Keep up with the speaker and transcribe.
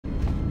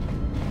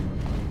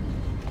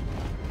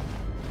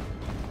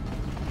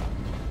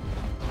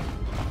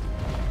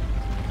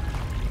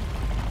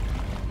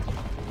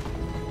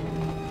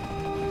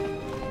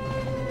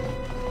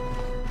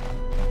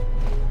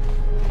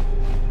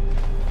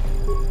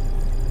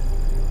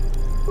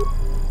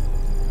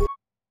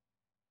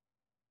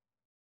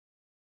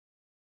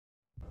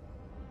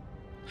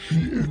She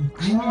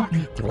enjoyed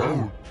it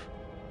out,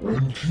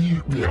 and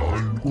she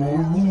began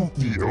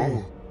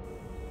Golubia.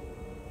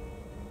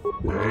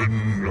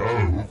 When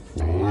now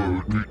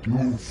for the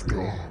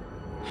Tuska.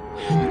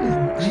 She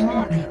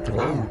enjoyed it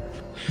out.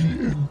 She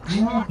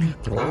enjoyed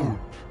it out.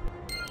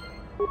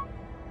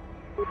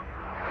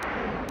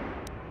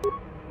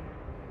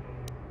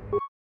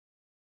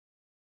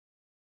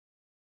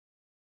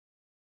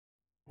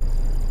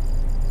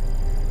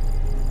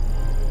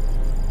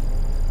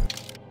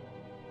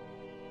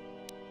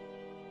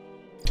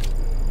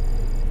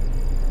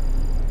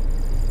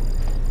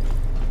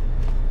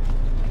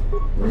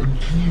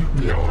 And she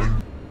began.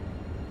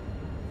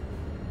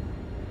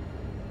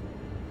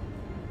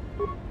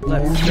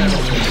 Let's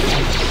settle this.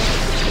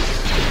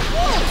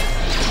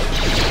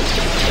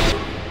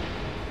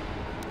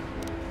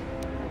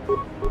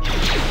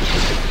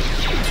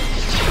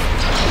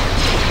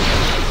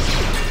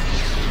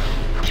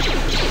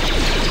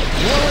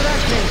 Where that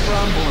came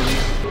from,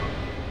 boys?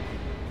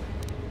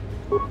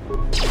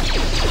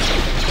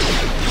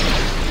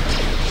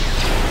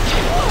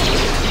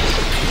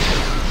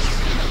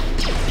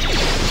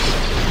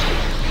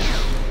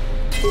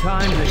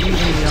 Time to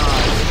even the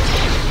odds.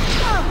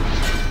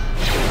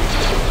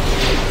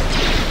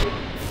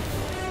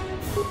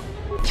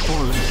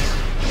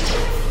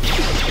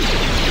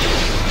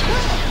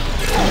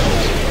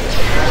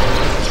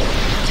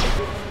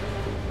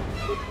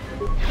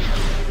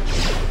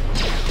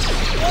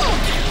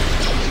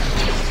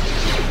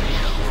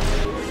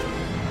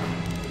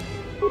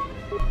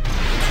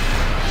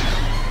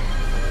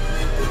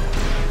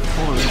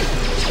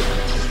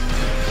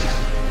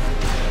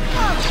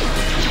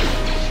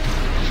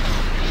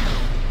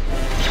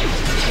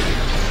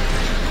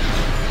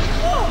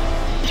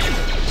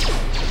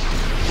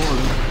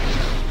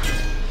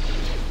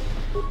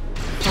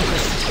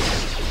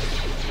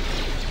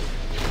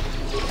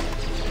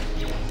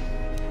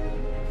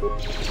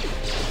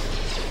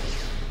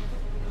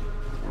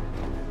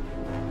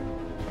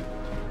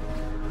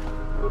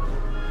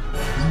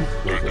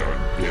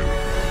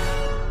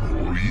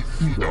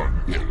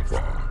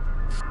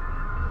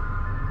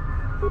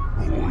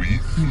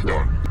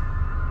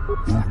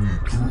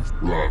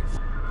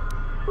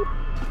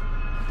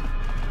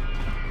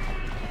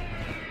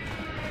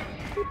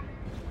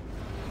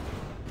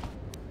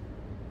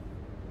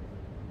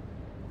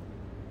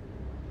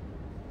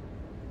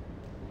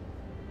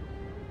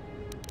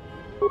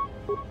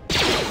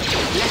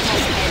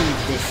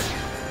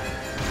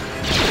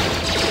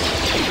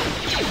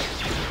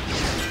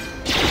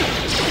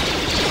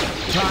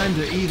 Time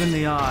to even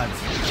the odds.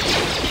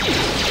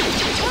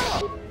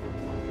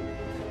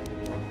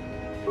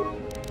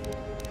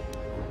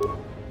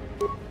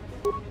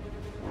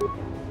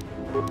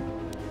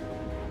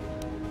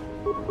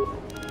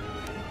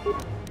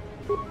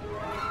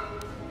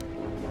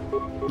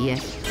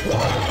 Yes.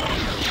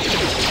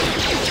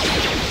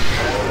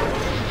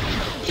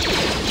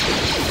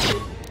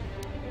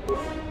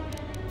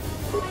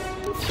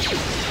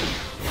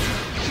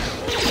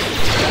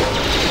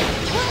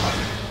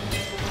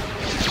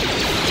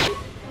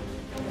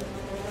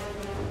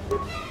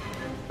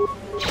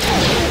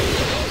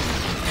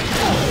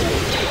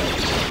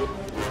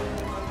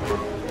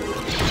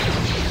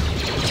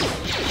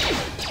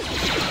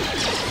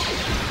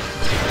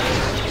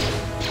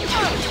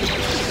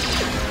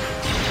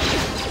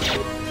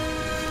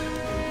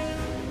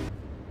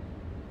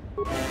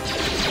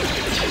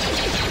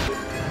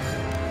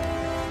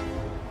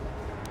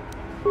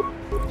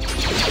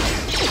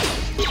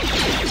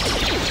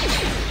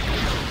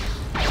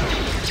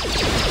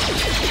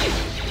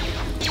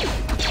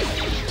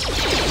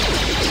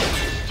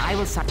 I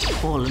will suck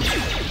fallen.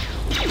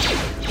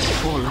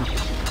 Fallen.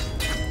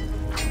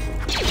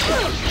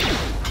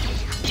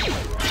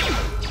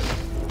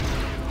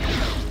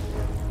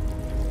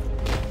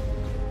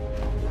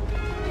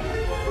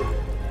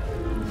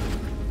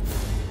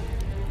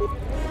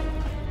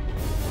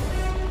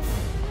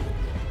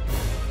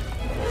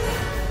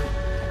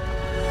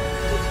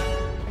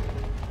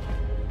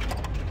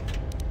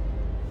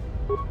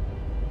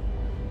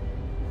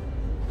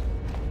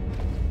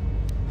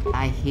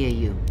 I hear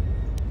you.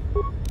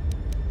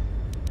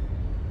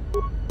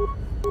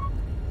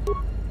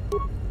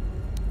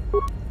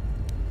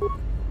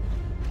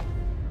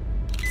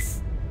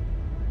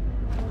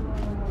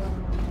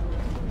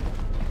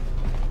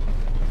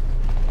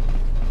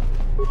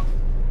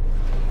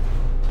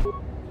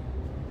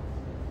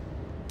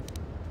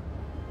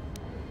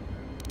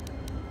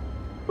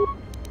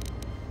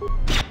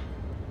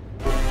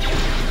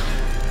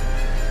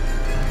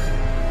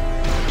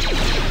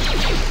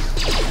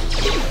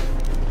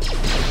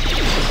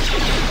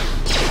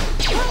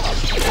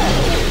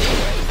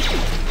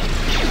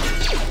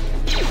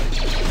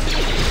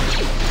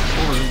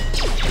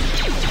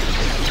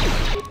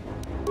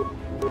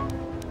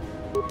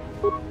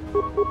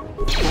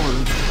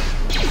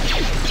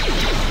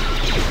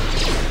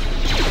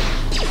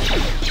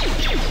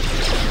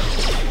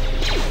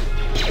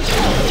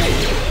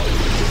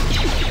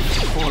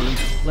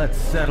 Let's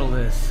settle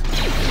this.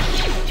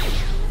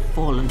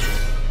 Fallen.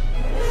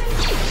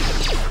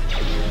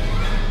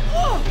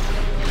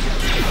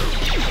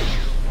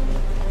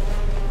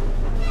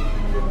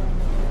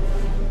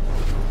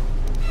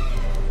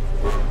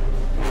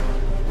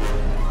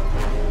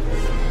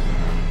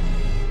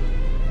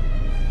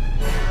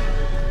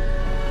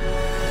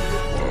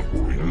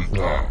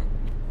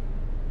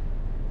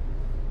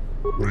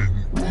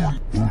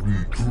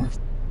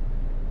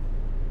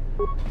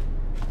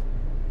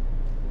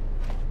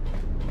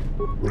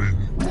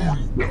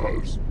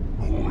 Rengundas,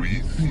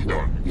 hoi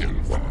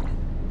sidangelfa.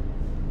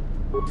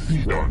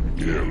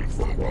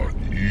 Sidangelfa van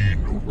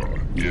inugan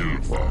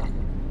gelfa.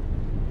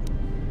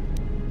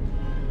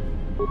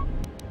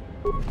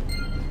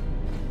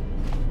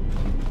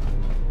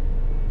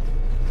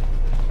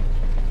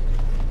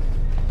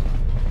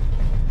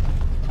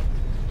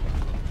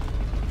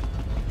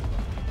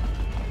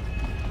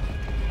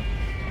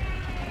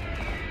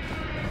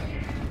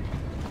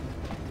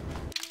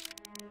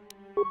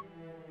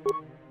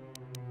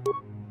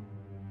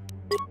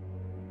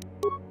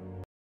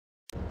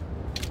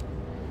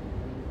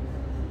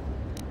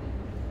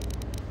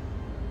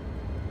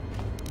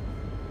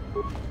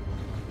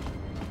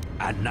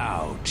 And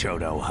now,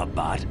 Chodo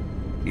Habat,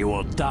 you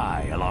will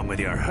die along with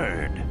your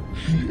herd.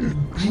 She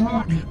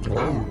enjoyed it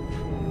out,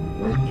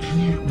 and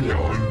she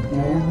behind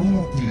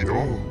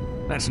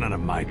Voluvia. That's none of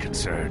my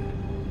concern.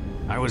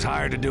 I was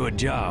hired to do a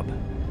job,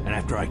 and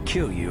after I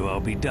kill you, I'll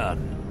be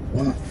done.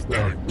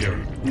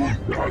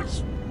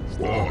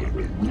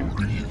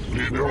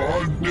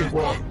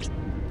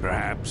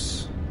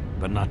 Perhaps,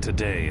 but not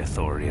today,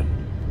 Ithorian.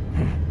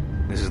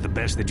 This is the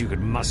best that you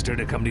could muster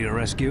to come to your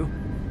rescue?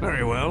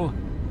 Very well.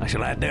 I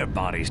shall add their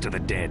bodies to the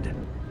dead.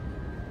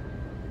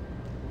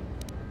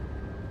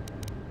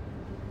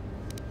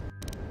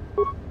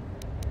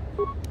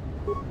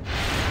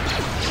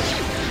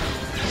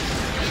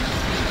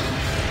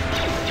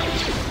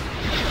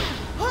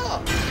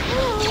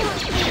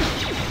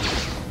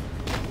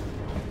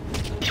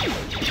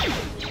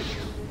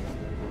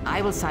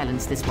 I will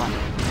silence this one.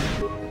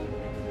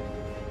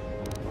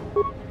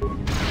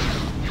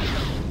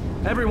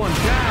 Everyone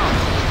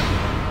down!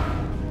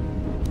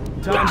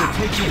 Time to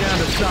take you down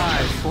to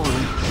size.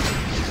 Fallen.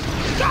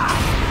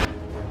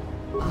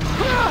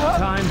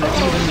 Time to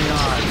even the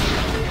odds.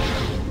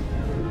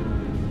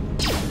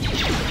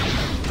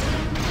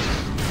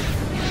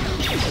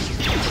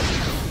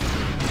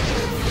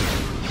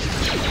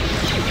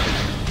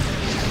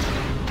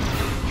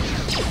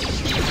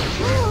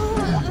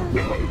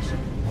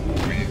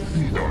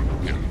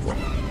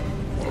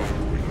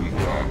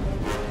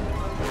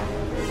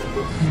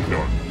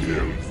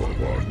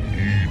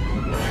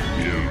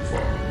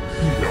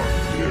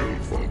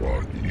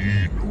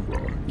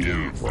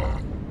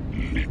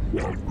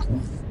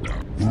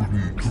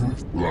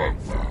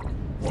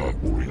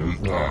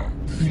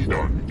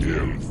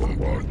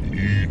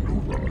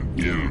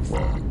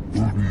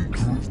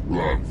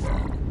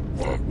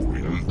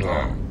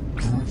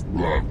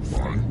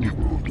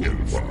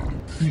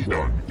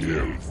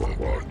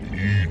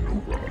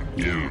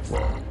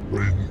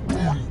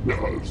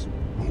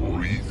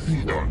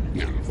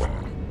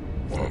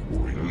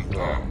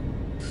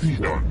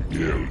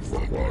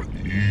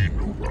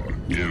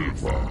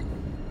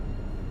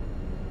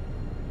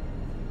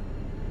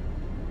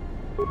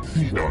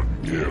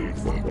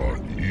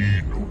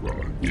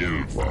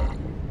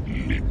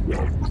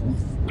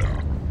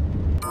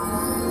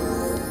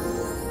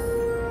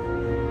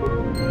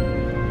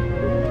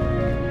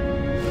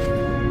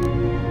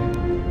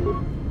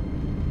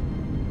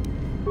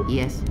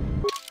 Yes.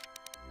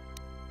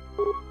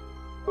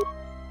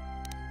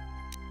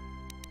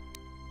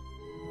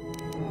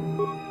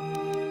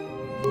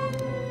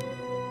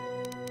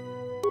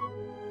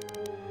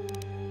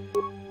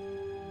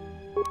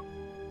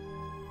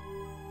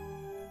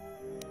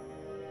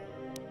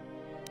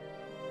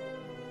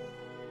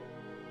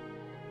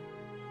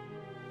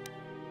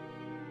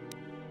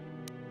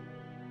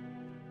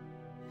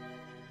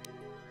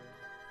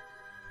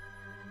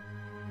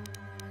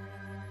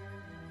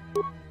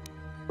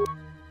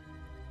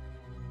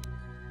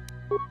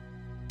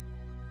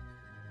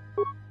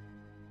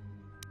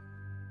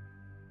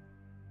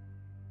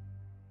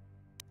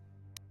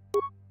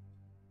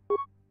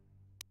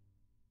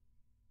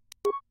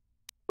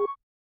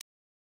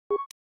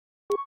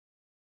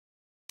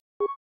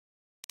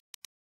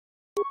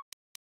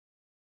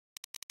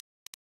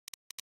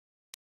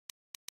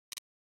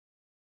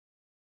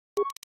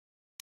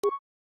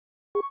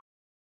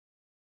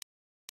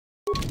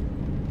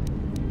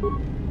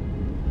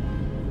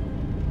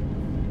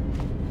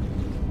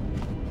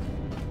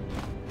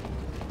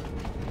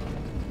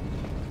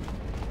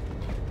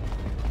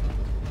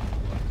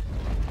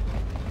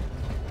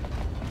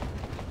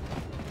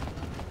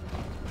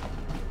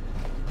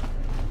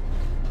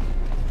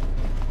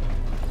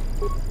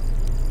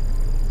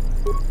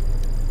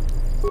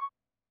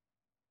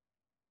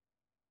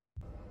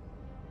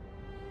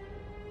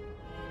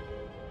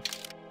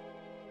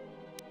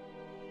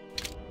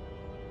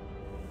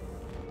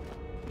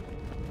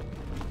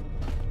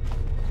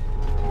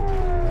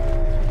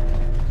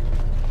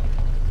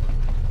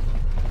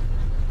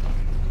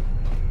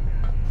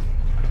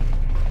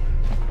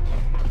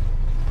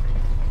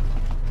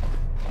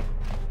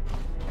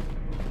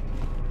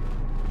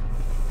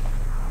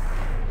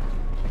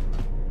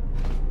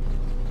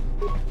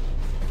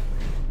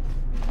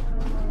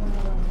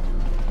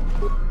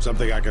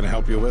 Something I can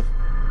help you with?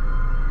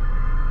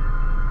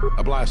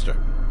 A blaster.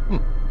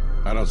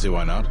 I don't see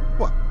why not.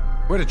 What?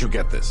 Where did you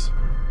get this?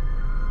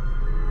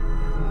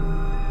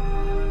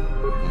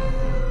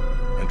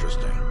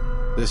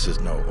 This is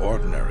no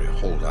ordinary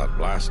holdout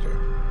blaster.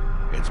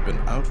 It's been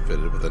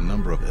outfitted with a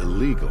number of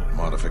illegal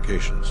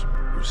modifications.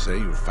 You say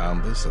you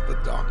found this at the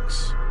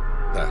docks?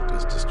 That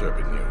is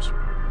disturbing news.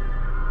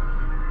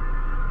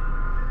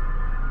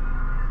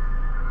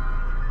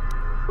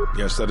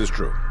 Yes, that is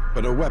true.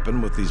 But a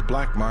weapon with these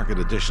black market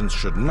editions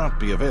should not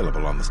be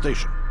available on the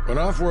station. When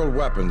off-world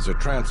weapons are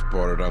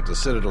transported onto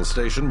Citadel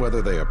Station,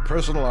 whether they are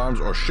personal arms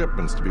or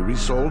shipments to be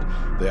resold,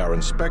 they are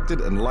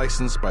inspected and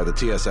licensed by the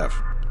TSF.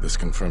 This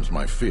confirms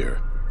my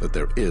fear that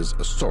there is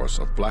a source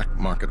of black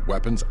market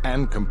weapons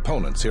and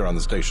components here on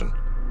the station.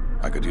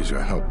 I could use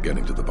your help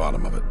getting to the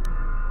bottom of it.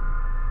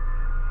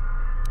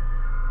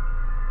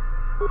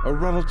 A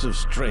relative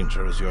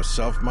stranger as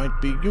yourself might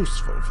be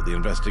useful for the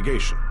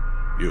investigation.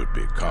 You'd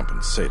be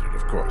compensated,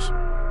 of course.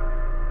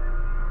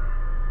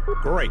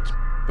 Great.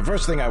 The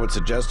first thing I would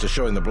suggest is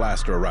showing the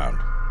blaster around,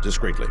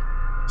 discreetly.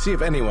 See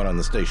if anyone on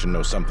the station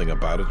knows something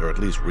about it, or at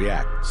least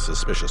reacts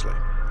suspiciously.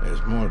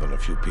 There's more than a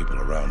few people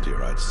around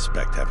here I'd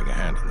suspect having a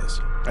hand in this.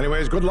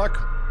 Anyways, good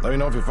luck. Let me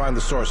know if you find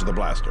the source of the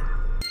blaster.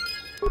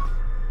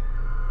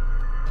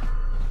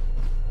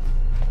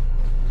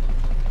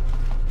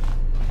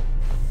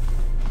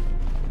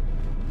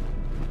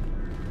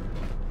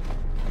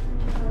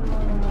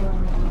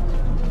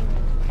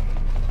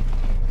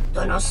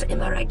 Donos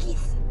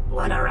imaragith,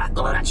 wanara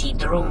gorachi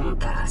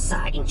drunka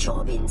sa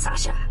inchobin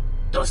sasha.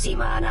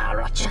 Dosimana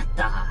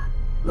rochata.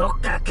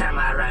 Loka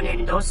kamaran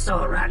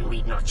endoso ran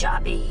with no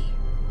chabi.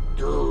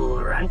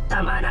 Du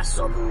rantamana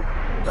sobu.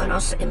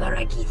 Donos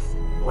imaragith,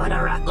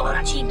 wanara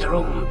gorachi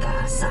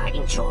drunka sa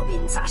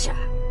inchobin sasha.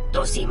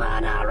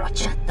 Dosimana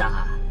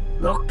rochata.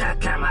 Loka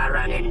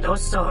kamaran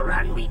endoso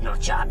ran with no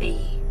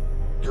chabi.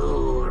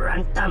 Du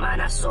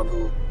rantamana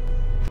sobu.